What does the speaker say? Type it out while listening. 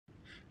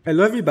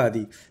Hello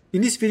everybody,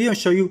 in this video I'll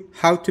show you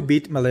how to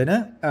beat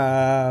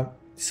Malenia.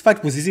 This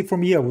fight was easy for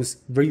me. I was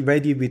very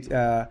ready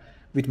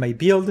with my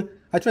build.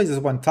 I tried this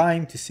one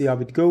time to see how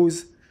it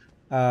goes.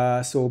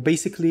 So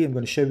basically I'm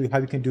going to show you how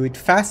you can do it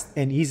fast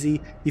and easy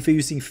if you're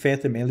using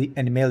Faith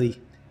and melee.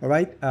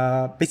 Alright,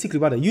 basically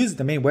what I use,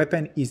 the main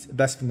weapon is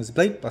Blasphemous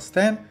Blade plus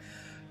 10,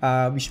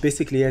 which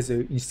basically has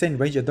an insane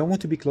range. I don't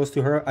want to be close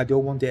to her, I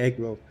don't want the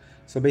aggro.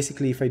 So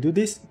basically if I do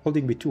this,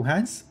 holding with two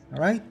hands,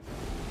 alright,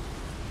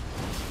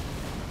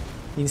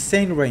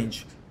 insane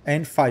range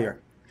and fire.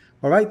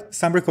 Alright,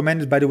 some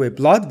recommended by the way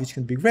blood, which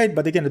can be great,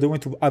 but again I don't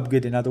want to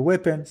upgrade another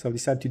weapon, so I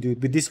decided to do it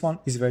with this one.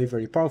 It's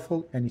very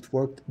powerful and it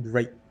worked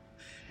great.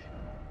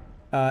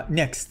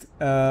 Next,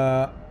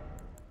 I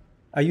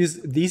use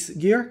this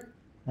gear.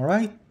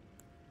 Alright,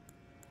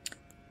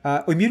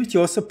 immunity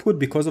also put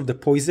because of the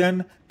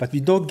poison, but we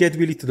don't get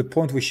really to the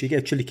point where she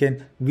actually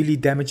can really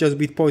damage us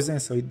with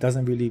poison, so it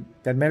doesn't really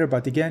that matter.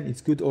 But again,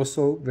 it's good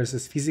also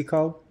versus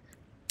physical.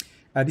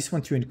 This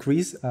one to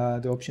increase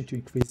the option to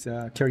increase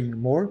carrying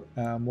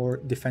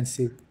more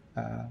defensive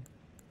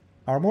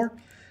armor.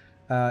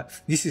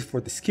 This is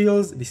for the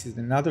skills. This is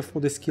another for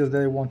the skills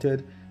that I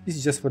wanted. This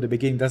is just for the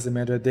beginning, doesn't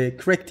matter. The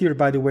correct tier,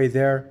 by the way,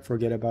 there,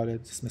 forget about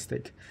it, just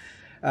mistake.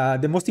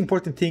 The most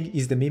important thing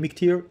is the mimic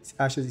tier. It's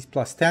actually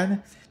plus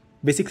 10.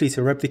 Basically, it's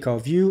a replica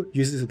of you,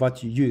 uses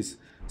what you use.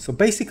 So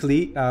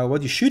basically,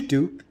 what you should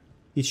do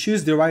is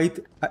choose the right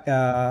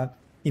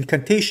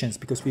incantations,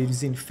 because we're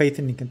using faith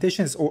and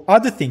incantations, or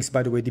other things,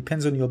 by the way,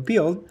 depends on your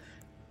build.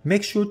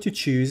 Make sure to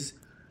choose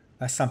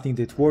something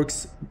that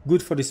works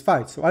good for this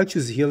fight. So I'll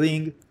choose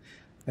healing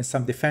and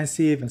some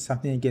defensive and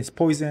something against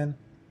poison.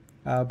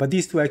 But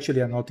these two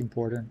actually are not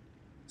important,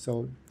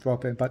 so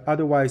drop it. But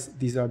otherwise,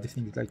 these are the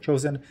things that I've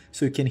chosen.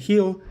 So you can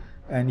heal,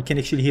 and you can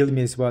actually heal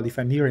me as well if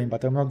I'm near him,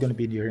 but I'm not going to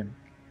be near him.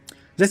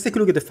 Let's take a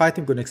look at the fight.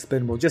 I'm going to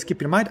explain more. Just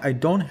keep in mind, I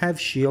don't have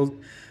shield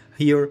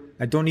here.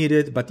 I don't need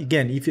it. But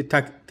again, if your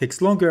attack takes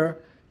longer,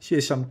 she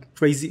has some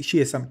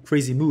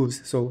crazy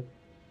moves, so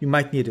you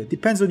might need it.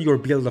 Depends on your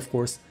build, of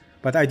course.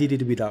 But I did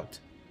it without,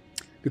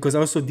 because I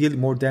also deal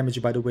more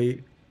damage, by the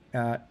way,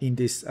 in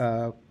this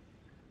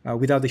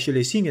without the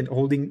shielding and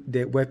holding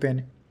the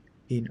weapon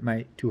in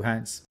my two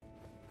hands.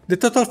 The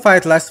total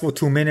fight lasts for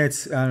 2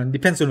 minutes.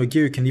 Depends on your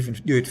gear. You can even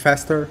do it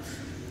faster.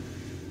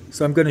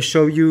 So I'm going to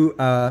show you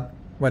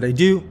what I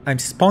do. I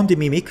spawn the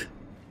mimic.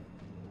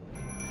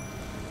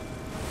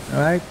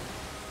 Alright,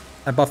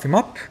 I buff him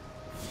up,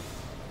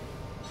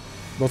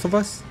 both of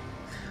us.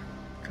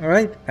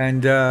 Alright,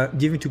 and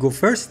give him to go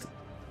first,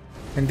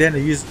 and then I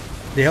use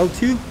the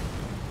L2,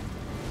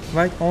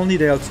 right, only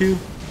the L2,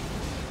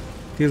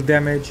 deal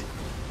damage.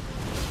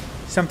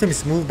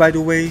 Sometimes move, by the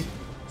way,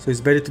 so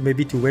it's better to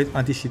maybe to wait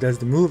until she does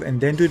the move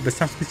and then do it, but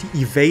sometimes she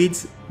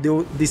evades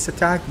this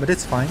attack, but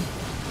that's fine.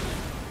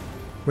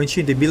 When she's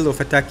in the middle of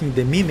attacking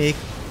the mimic,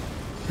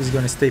 she's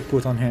gonna stay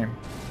put on him.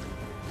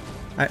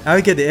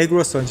 I get the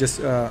aggro, so I just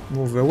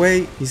move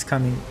away. He's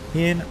coming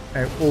in.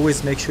 I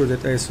always make sure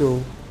that I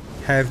also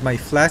have my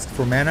flask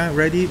for mana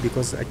ready,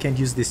 because I can't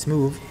use this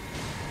move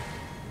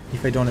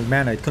if I don't have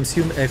mana. It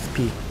consumes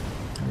FP.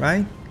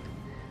 Alright?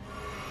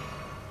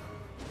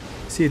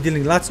 See, you're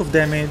dealing lots of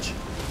damage.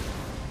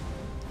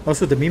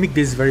 Also, the mimic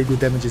deals very good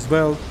damage as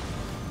well,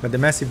 but the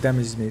massive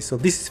damage is missed. So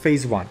this is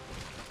phase 1.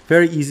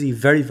 Very easy,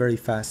 very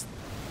fast.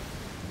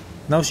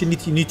 Now you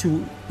need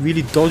to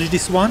really dodge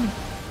this one,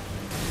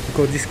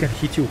 because this can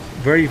hit you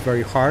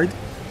very hard.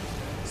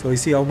 So you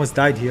see I almost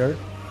died here,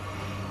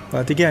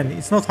 but again,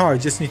 it's not hard.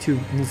 Just need to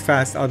move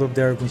fast out of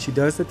there when she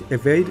does it,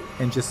 evade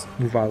and just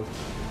move out.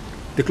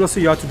 The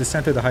closer you are to the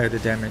center, the higher the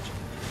damage.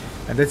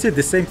 And that's it.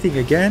 The same thing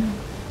again.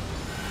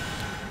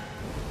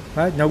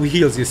 Right, now he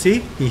heals. You see,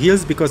 he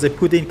heals because I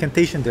put the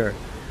incantation there,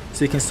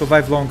 so you can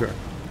survive longer.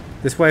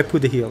 That's why I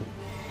put the heal,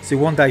 so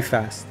you won't die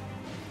fast.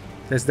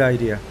 That's the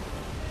idea.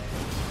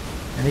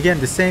 And again,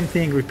 the same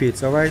thing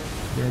repeats. Alright,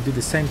 we're gonna do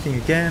the same thing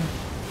again.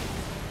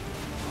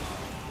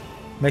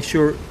 Make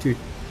sure to,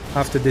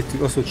 after that,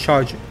 to also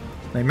charge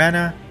my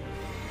mana,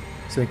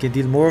 so I can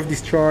deal more of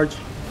these charge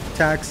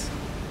attacks.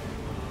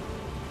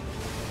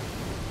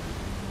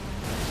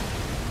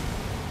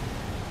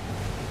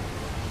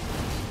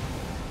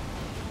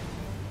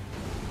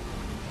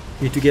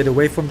 Need to get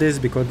away from this,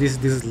 because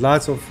this is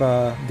lots of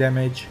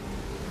damage.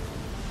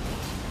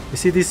 You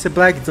see this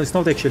black, it's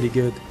not actually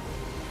good,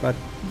 but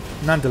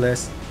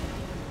nonetheless.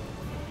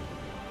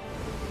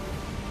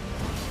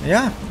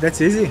 Yeah,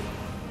 that's easy.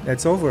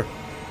 That's over.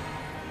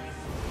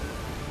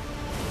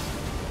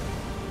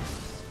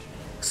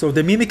 So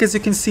the mimic, as you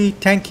can see,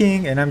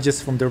 tanking, and I'm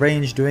just from the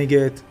range doing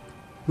it.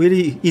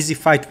 Really easy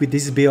fight with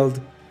this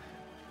build.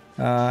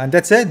 And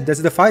that's it.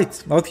 That's the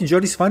fight. I hope you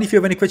enjoyed this fun. If you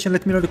have any question,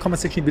 let me know in the comment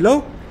section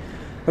below.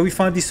 But we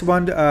found this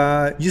one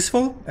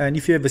useful, and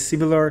if you have a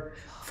similar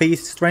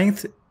faith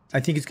strength, I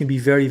think it can be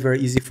very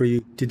easy for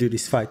you to do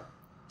this fight.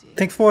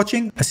 Thanks for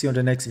watching. I'll see you on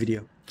the next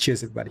video.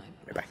 Cheers everybody.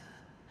 Bye bye.